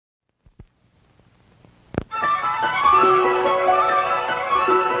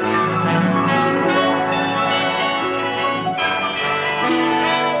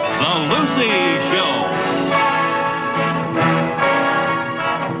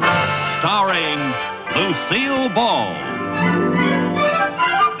Michael Ball.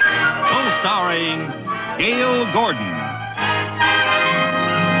 Co-starring Gail Gordon.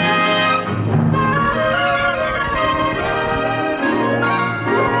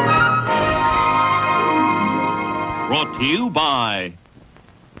 Brought to you by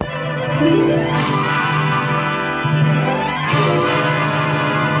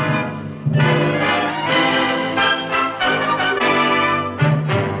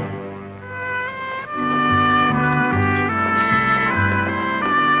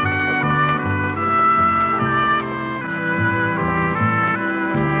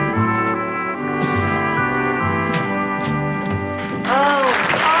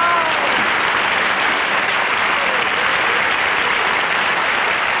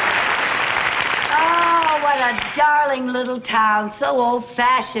darling little town, so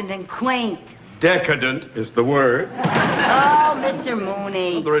old-fashioned and quaint. Decadent is the word. Oh, Mr.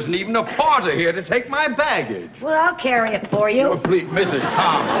 Mooney. Well, there isn't even a porter here to take my baggage. Well, I'll carry it for you. Oh, please, Mrs.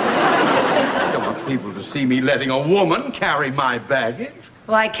 Tom. I don't want people to see me letting a woman carry my baggage.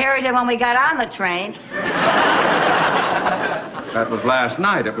 Well, I carried it when we got on the train. That was last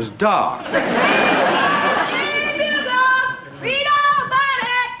night. It was dark. Read all about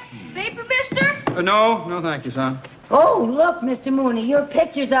it. Paper, mister? No, thank you, son. Oh, look, Mr. Mooney, your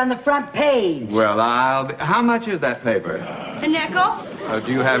picture's on the front page. Well, how much is that paper? A nickel?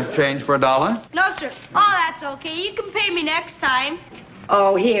 Do you have change for $1? No, sir. Oh, that's okay. You can pay me next time.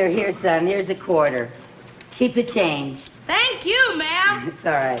 Oh, here, son. Here's a quarter. Keep the change. Thank you, ma'am. It's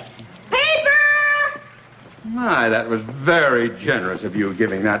all right. Paper! My, that was very generous of you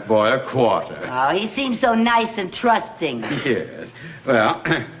giving that boy a quarter. Oh, he seems so nice and trusting. Yes. Well,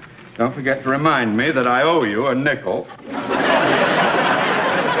 don't forget to remind me that I owe you a nickel.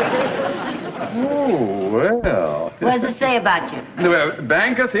 Oh, well. What does it say about you? Well,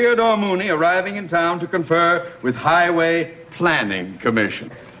 Banker Theodore Mooney arriving in town to confer with Highway Planning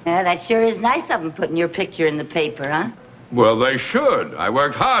Commission. Yeah, that sure is nice of them putting your picture in the paper, huh? Well, they should. I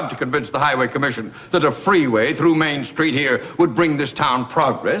worked hard to convince the Highway Commission that a freeway through Main Street here would bring this town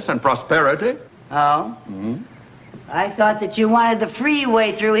progress and prosperity. Oh? Mm-hmm. I thought that you wanted the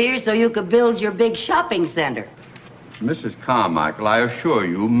freeway through here so you could build your big shopping center. Mrs. Carmichael, I assure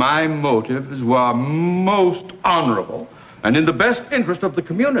you, my motives were most honorable and in the best interest of the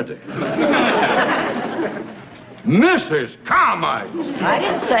community. Mrs. Carmichael! I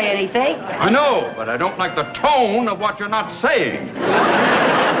didn't say anything. I know, but I don't like the tone of what you're not saying.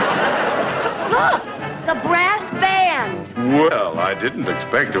 Look, the brass band. Well, I didn't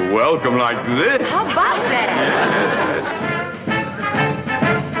expect a welcome like this. How about that? Yes.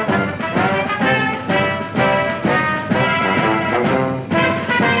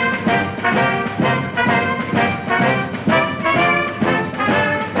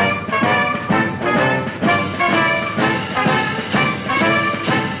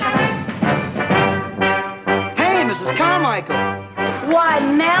 Why,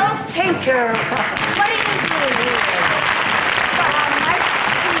 Mel Tinker. What do you do here? Well, how nice to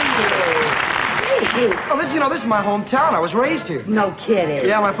see you. Gee. Oh, this is my hometown. I was raised here. No kidding.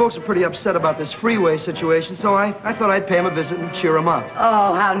 Yeah, my folks are pretty upset about this freeway situation, so I thought I'd pay them a visit and cheer them up.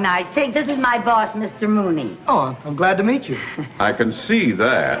 Oh, how nice. Tink, this is my boss, Mr. Mooney. Oh, I'm glad to meet you. I can see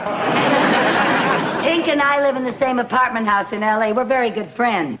that. Tink and I live in the same apartment house in L.A. We're very good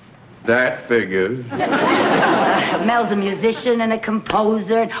friends. That figures. Mel's a musician and a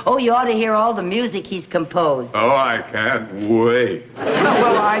composer. Oh, you ought to hear all the music he's composed. Oh, I can't wait.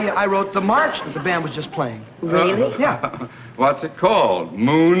 Well, I wrote the march that the band was just playing. Really? Yeah. What's it called?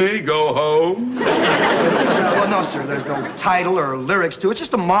 Mooney, go home? Well, no, sir. There's no title or lyrics to it.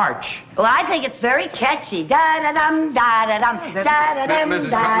 Just a march. Well, I think it's very catchy. Da-da-dum, da-da-dum, da-da-dum, Mrs.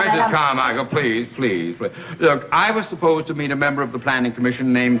 da-da-dum. Carmichael, please. Look, I was supposed to meet a member of the Planning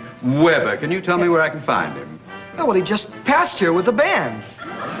Commission named Weber. Can you tell me where I can find him? Oh, well, he just passed here with the band.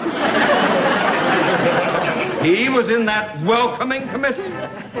 He was in that welcoming committee?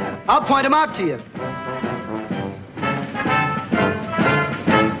 I'll point him out to you.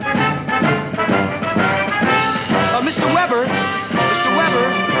 Mr. Weber. Mr. Weber.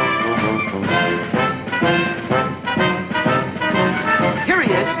 Here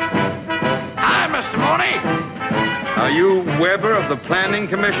he is. Hi, Mr. Mooney. Are you Weber of the Planning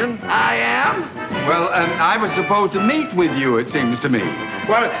Commission? I am. Well, I was supposed to meet with you, it seems to me.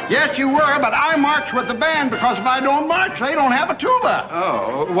 Well, yes, you were, but I marched with the band because if I don't march, they don't have a tuba.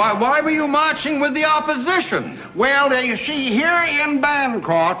 Oh, why were you marching with the opposition? Well, you see, here in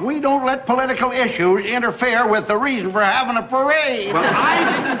Bancroft, we don't let political issues interfere with the reason for having a parade. Well, I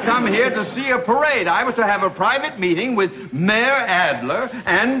didn't come here to see a parade. I was to have a private meeting with Mayor Adler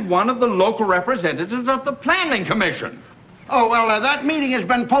and one of the local representatives of the Planning Commission. Oh, well, that meeting has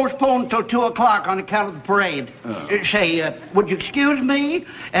been postponed till 2 o'clock on account of the parade. Say, would you excuse me?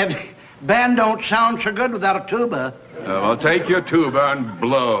 Band don't sound so good without a tuba. Well, take your tuba and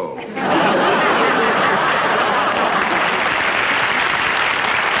blow.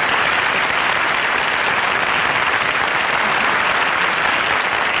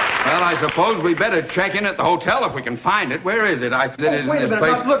 Well, I suppose we better check in at the hotel if we can find it. Where is it? Wait a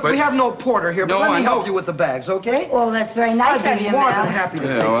minute. Look, we have no porter here, but let me help you with the bags, okay? Oh, that's very nice I'd of be you, more Mel. than happy to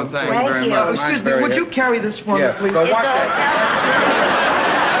take Well, it. thank you very you. much. Excuse me, would you carry this for me, please? Go It's watch a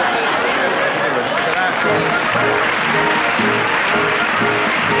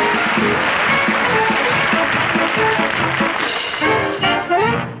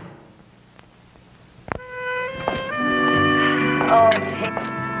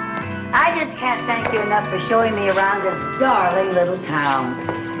I just can't thank you enough for showing me around this darling little town.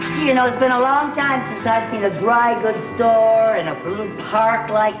 Gee, you know, it's been a long time since I've seen a dry goods store and a little park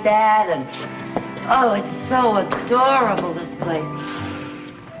like that, and oh, it's so adorable, this place.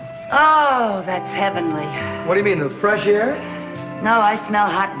 Oh, that's heavenly. What do you mean, the fresh air? No, I smell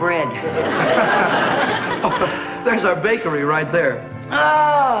hot bread. There's our bakery right there.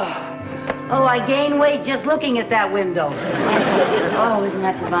 Oh, I gain weight just looking at that window. Oh, isn't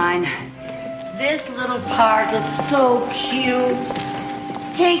that divine? This little park is so cute.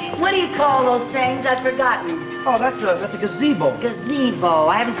 What do you call those things? I've forgotten. Oh, that's a gazebo. Gazebo.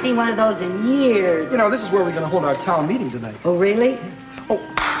 I haven't seen one of those in years. You know, this is where we're going to hold our town meeting tonight. Oh, really? Oh,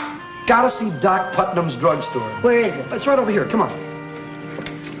 gotta see Doc Putnam's drugstore. Where is it? It's right over here. Come on.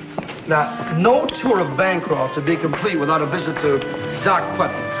 Now, no tour of Bancroft would be complete without a visit to Doc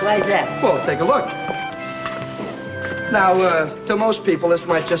Putnam's. Why is that? Well, take a look. Now, to most people, this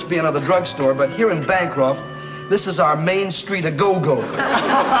might just be another drugstore, but here in Bancroft, this is our main street of go-go.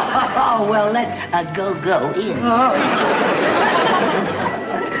 Oh, well, let a go-go in.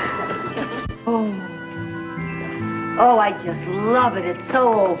 Oh, I just love it. It's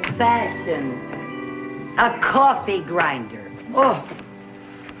so old-fashioned. A coffee grinder. Oh,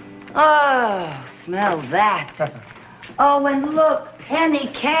 smell that. Oh, and look, penny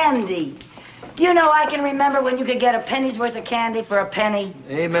candy. Do you know I can remember when you could get a penny's worth of candy for a penny?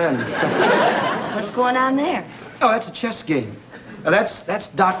 Amen. What's going on there? Oh, that's a chess game. Now, that's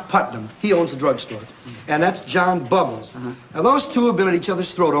Doc Putnam. He owns the drugstore. And that's John Bubbles. Now, those two have been at each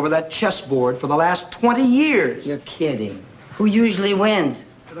other's throat over that chessboard for the last 20 years. You're kidding. Who usually wins?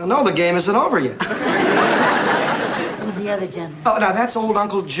 I know the game isn't over yet. Who's the other gentleman? Oh, now, that's old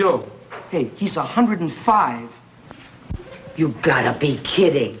Uncle Joe. Hey, he's 105. You gotta be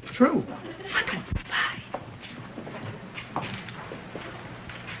kidding. True.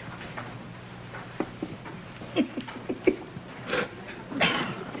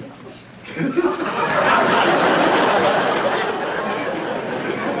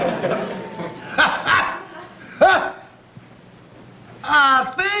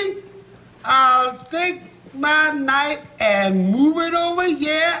 I'll take my knife and move it over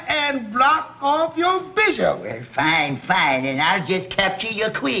here and block off your bishop. Well, fine, and I'll just capture your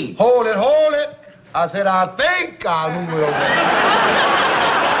queen. Hold it. I said, I think I'll move it over here.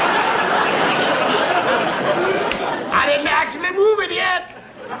 I didn't actually move it yet.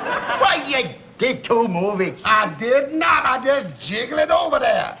 Why, you did to move it. I did not. I just jiggle it over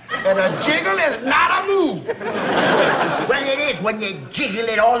there. And a jiggle is not a move. Well, it is when you jiggle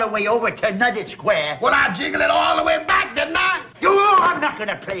it all the way over to another square. Well, I jiggle it all the way back, didn't I? I'm not going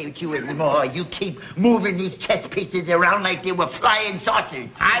to play with you anymore. You keep moving these chess pieces around like they were flying saucers.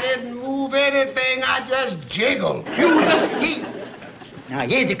 I didn't move anything. I just jiggled. Now,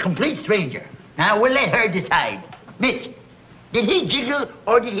 here's a complete stranger. Now, we'll let her decide. Mitch, did he jiggle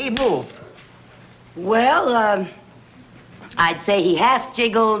or did he move? Well, I'd say he half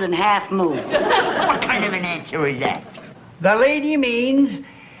jiggled and half moved. What kind of an answer is that? The lady means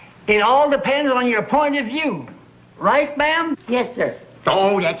it all depends on your point of view. Right, ma'am? Yes, sir.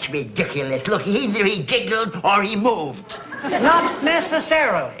 Oh, that's ridiculous. Look, either he jiggled or he moved. Not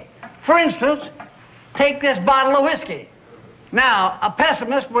necessarily. For instance, take this bottle of whiskey. Now, a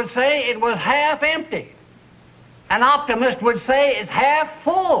pessimist would say it was half empty. An optimist would say it's half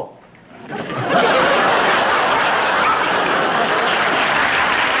full.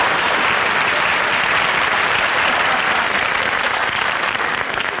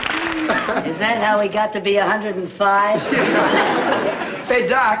 that how he got to be 105? Hey,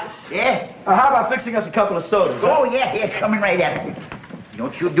 Doc. Yeah? How about fixing us a couple of sodas? Oh, yeah, coming right up.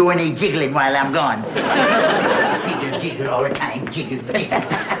 Don't you do any jiggling while I'm gone. Jiggle, jiggle all the time, jiggle, jiggle.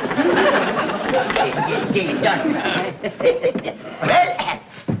 Get it done. Well,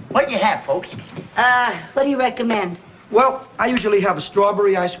 what do you have, folks? What do you recommend? Well, I usually have a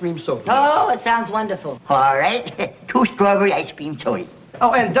strawberry ice cream soda. Oh, it sounds wonderful. All right, 2 strawberry ice cream sodas.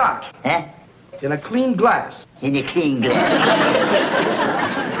 Oh, and Doc, Huh? in a clean glass. In a clean glass.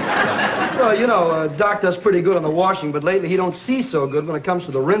 Well, you know, Doc does pretty good on the washing, but lately he don't see so good when it comes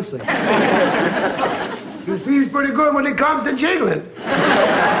to the rinsing. He sees pretty good when it comes to jiggling.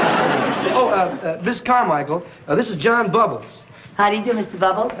 Oh, Miss Carmichael, this is John Bubbles. How do you do, Mr.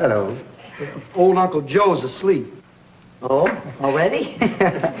 Bubble? Hello. Old Uncle Joe's asleep. Oh, already?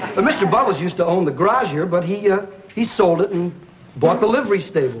 Mr. Bubbles used to own the garage here, but he sold it and bought the livery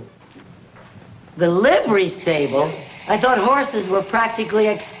stable. The livery stable? I thought horses were practically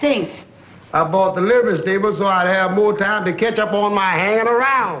extinct. I bought the livery stable so I'd have more time to catch up on my hanging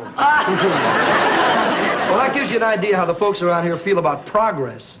around. Well, that gives you an idea how the folks around here feel about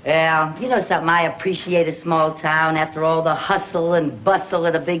progress. Yeah, you know something, I appreciate a small town after all the hustle and bustle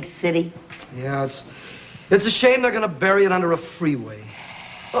of the big city. Yeah, it's a shame they're going to bury it under a freeway.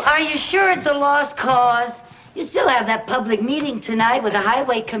 Well, are you sure it's a lost cause? You still have that public meeting tonight with the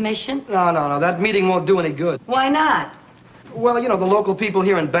Highway Commission. No, that meeting won't do any good. Why not? Well, you know, the local people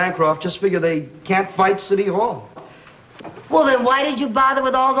here in Bancroft just figure they can't fight City Hall. Well, then why did you bother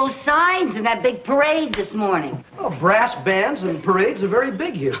with all those signs and that big parade this morning? Well, brass bands and parades are very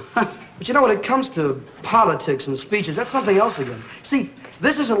big here. But you know, when it comes to politics and speeches, that's something else again. See,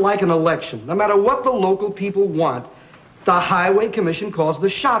 this isn't like an election. No matter what the local people want, the Highway Commission calls the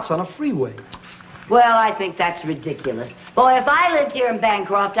shots on a freeway. Well, I think that's ridiculous. Boy, if I lived here in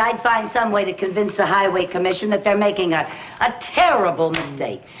Bancroft, I'd find some way to convince the Highway Commission that they're making a terrible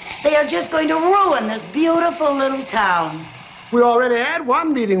mistake. They are just going to ruin this beautiful little town. We already had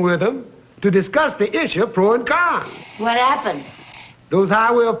one meeting with them to discuss the issue pro and con. What happened? Those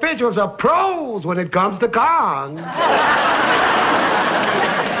highway officials are pros when it comes to con.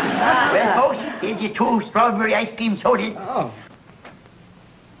 Well, folks, here's your 2 strawberry ice cream sodas. Oh,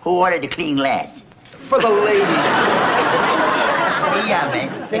 Who ordered the clean glass? for the lady. Yeah,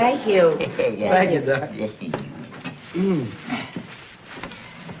 man. Thank you. Yeah. Thank you, Doc. Yes,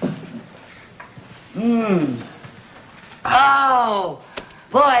 Oh,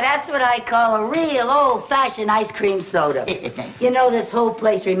 boy, that's what I call a real old-fashioned ice cream soda. You know, this whole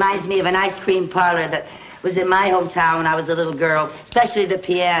place reminds me of an ice cream parlor that was in my hometown when I was a little girl, especially the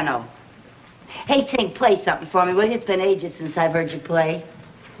piano. Hey, Tink, play something for me, will you? It's been ages since I've heard you play.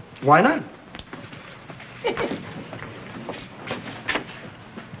 Why not?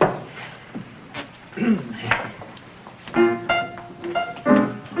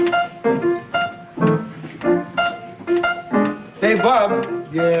 Hey, Bob.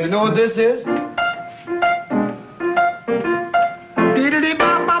 Yeah. You know what this is?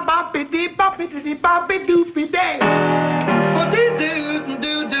 Diddly-bop-bop-bop-biddy-bop-biddy-bop-biddy-doopy-day.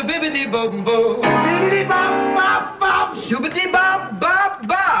 Bibbidi-bop-bop. Diddly-bop-bop-bop.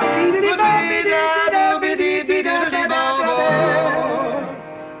 Shoobity-bop-bop-bop.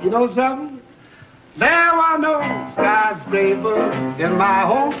 You know something? There were no skyscrapers in my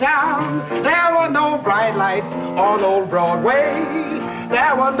hometown. There were no bright lights on old Broadway.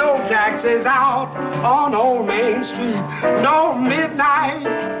 There were no taxis out on old Main Street. No midnight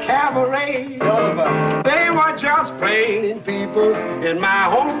cabaret. They were just plain people in my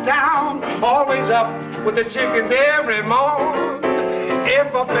hometown. Always up with the chickens every morning.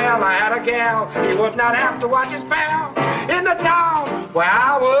 If a fella had a gal, he would not have to watch his pal in the town where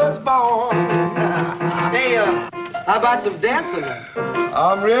I was born. Hey, how about some dancing then?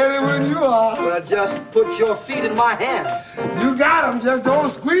 I'm ready when you are. Well, just put your feet in my hands. You got them, just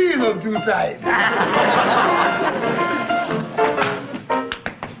don't squeeze them too tight.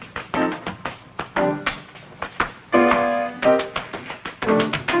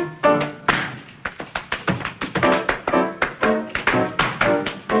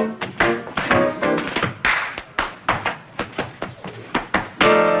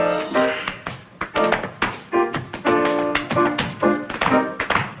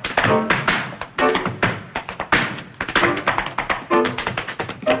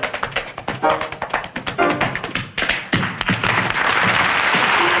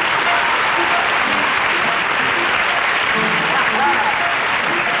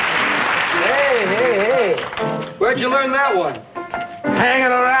 Where'd you learn that one?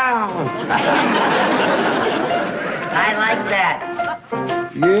 Hanging around. I like that.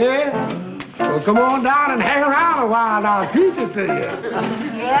 Yeah? Well, come on down and hang around a while and I'll teach it to you.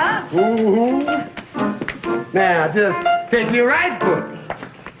 Yeah? Mm-hmm. Now, just take your right foot.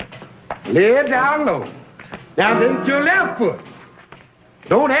 Lay it down low. Now, take your left foot.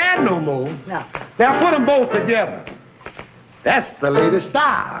 Don't add no more. No. Now, put them both together. That's the latest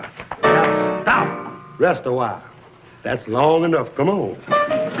style. Now, stop. Rest a while. That's long enough. Come on.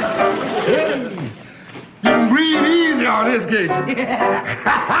 Hey, you can breathe easy on this case.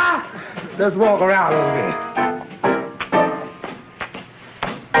 Let's walk around a little bit.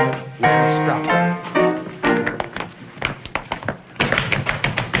 Now, stop.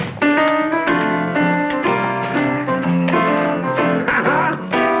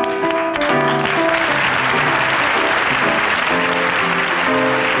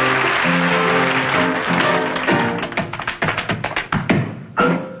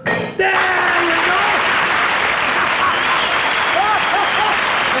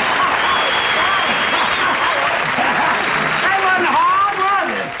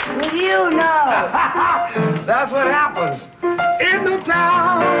 That's what happens in the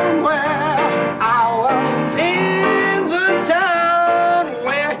town where I was. In the town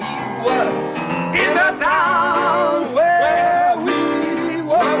where he was. In the town where we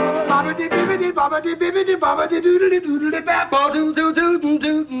were. Bobbity bibbity bobbity bibbity bobbity doodly doodly bap. Doo doo doo doo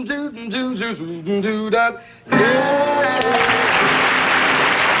doo doo doo doo doo doo doo. Yeah.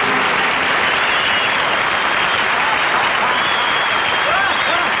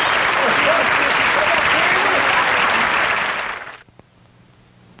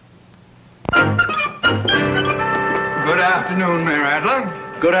 Good afternoon, Mayor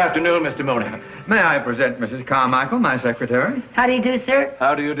Adler. Good afternoon, Mr. Mooney. May I present Mrs. Carmichael, my secretary? How do you do, sir?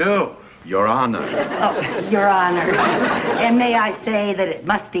 How do you do? Your Honor. Oh, Your Honor. And may I say that it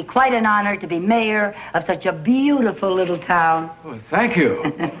must be quite an honor to be mayor of such a beautiful little town. Well, thank you.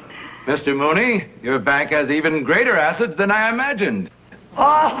 Mr. Mooney, your bank has even greater assets than I imagined.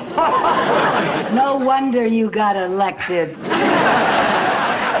 Oh, no wonder you got elected.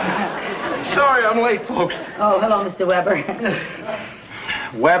 Sorry I'm late, folks. Oh, hello, Mr. Weber.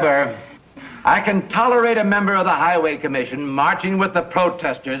 Weber, I can tolerate a member of the Highway Commission marching with the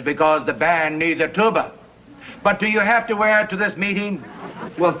protesters because the band needs a tuba. But do you have to wear it to this meeting?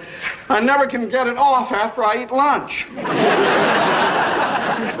 Well, I never can get it off after I eat lunch.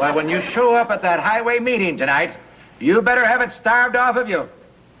 Well, when you show up at that highway meeting tonight, you better have it starved off of you.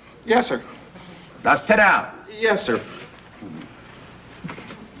 Yes, sir. Now sit down. Yes, sir.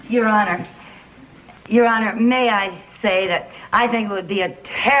 Your Honor, may I say that I think it would be a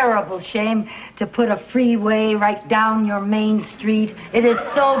terrible shame to put a freeway right down your main street. It is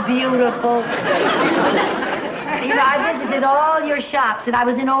so beautiful. You know, I visited all your shops, and I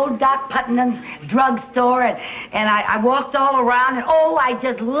was in old Doc Putnam's drugstore, and I walked all around, and oh, I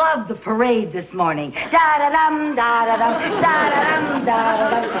just loved the parade this morning. Da-da-dum, da-da-dum, da-da-dum,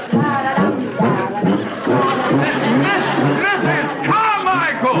 da-da-dum, da-da-dum, da-da-dum. Mrs.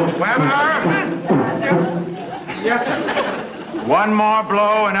 Carmichael! Weber! Yes, sir. One more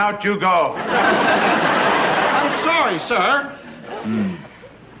blow and out you go. I'm sorry, sir.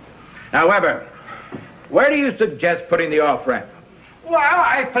 Now, Weber, where do you suggest putting the off-ramp? Well,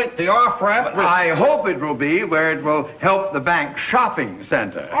 I think the off-ramp... I hope it will be where it will help the bank shopping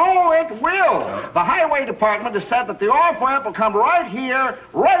center. Oh, it will. The highway department has said that the off-ramp will come right here,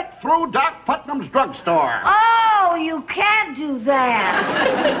 right through Doc Putnam's drugstore. Oh, you can't do that.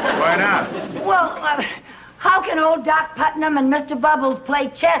 Why not? Well, how can old Doc Putnam and Mr. Bubbles play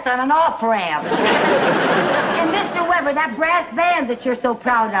chess on an off-ramp? And Mr. Weber, that brass band that you're so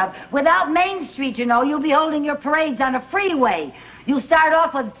proud of, without Main Street, you know, you'll be holding your parades on a freeway. You'll start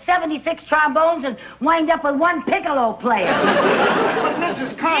off with 76 trombones and wind up with one piccolo player. But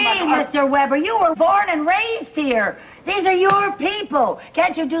Mrs. Carmichael... Hey, Mr. Weber, you were born and raised here. These are your people.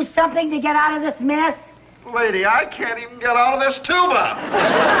 Can't you do something to get out of this mess? Lady, I can't even get out of this tuba.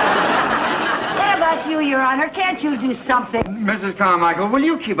 What about you, Your Honor? Can't you do something? Mrs. Carmichael, will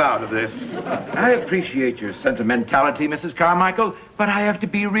you keep out of this? I appreciate your sentimentality, Mrs. Carmichael, but I have to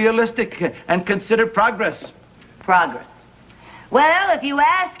be realistic and consider progress. Progress. Well, if you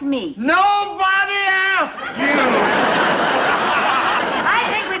ask me... Nobody asked you. I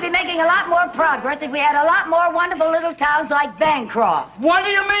think we'd be making a lot more progress if we had a lot more wonderful little towns like Bancroft. What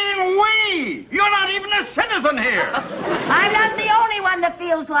do you mean, we? You're not even a citizen here. I'm not the only one that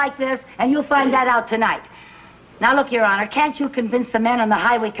feels like this, and you'll find that out tonight. Now, look, Your Honor, can't you convince the men on the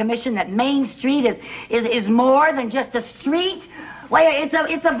Highway Commission that Main Street is more than just a street? Well, it's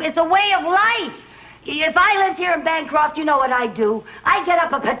a way of life. If I lived here in Bancroft, you know what I'd do. I'd get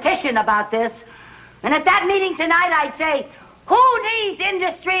up a petition about this. And at that meeting tonight, I'd say, Who needs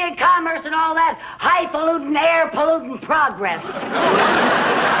industry and commerce and all that high-polluting, air-polluting progress?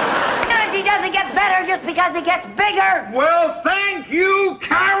 Energy doesn't get better just because it gets bigger. Well, thank you,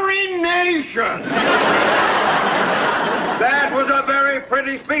 Coronation. That was a very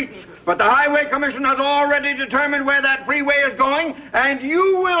pretty speech. But the Highway Commission has already determined where that freeway is going, and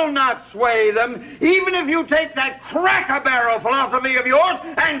you will not sway them, even if you take that cracker-barrel philosophy of yours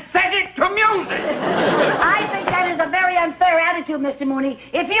and set it to music. I think that is a very unfair attitude, Mr. Mooney.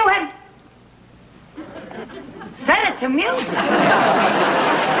 If you had set it to music.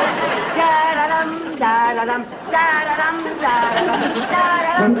 Da-da-dum, da-da-dum, da-da-dum, da-da-dum,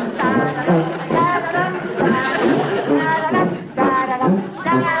 da-da-dum, da-da-dum, da-da-dum, da-da-dum,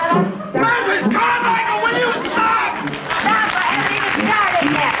 da-da-dum. Mrs. Carmichael, will you stop? Stop! I haven't even started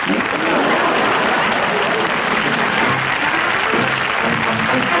yet.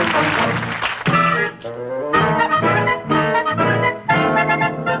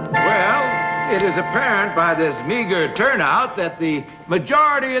 Well, it is apparent by this meager turnout that the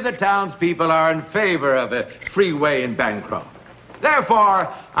majority of the townspeople are in favor of a freeway in Bancroft. Therefore,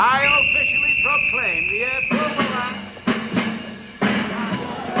 I officially proclaim the approval of...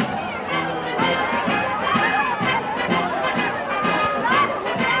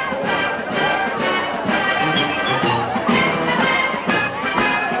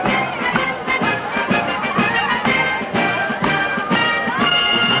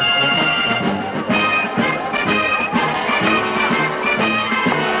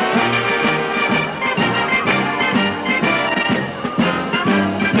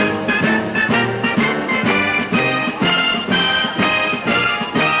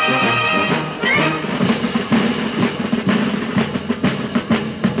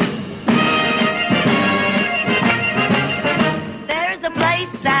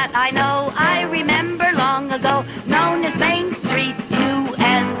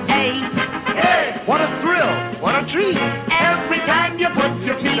 Every time you put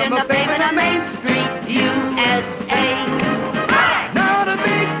your feet in the pavement on Main Street, USA. Not a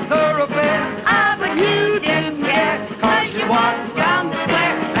big thoroughfare. Ah, but you didn't care, 'cause you walked around the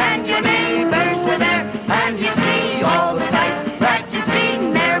square, and your neighbors were there, and you see all the sights that you'd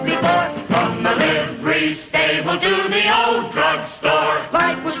seen there before. From the livery stable to the old drugstore.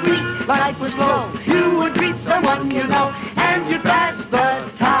 Life was sweet, life was slow. You would greet someone you know, and you'd pass the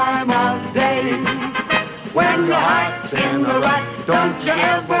time of day. When your heart's in the rut, don't you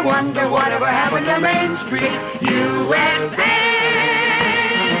ever wonder whatever happened to Main Street, USA.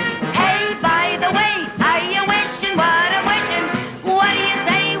 Hey, by the way, are you wishing what I'm wishing? What do you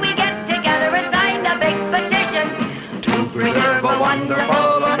say we get together and sign a big petition to preserve a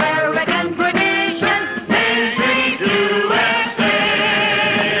wonderful American tradition, Main Street, USA.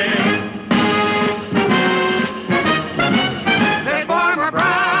 There's Farmer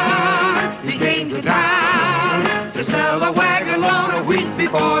Brown, he came to town to sell a wagon load of wheat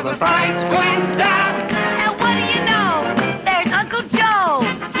before the price went down. And what do you know? There's Uncle Joe.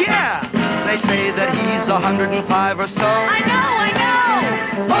 Yeah, they say that he's 105 or so. I know.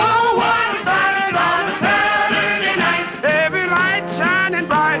 Oh, one side on a Saturday night, every light shining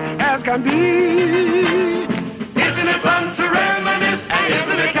bright as can be.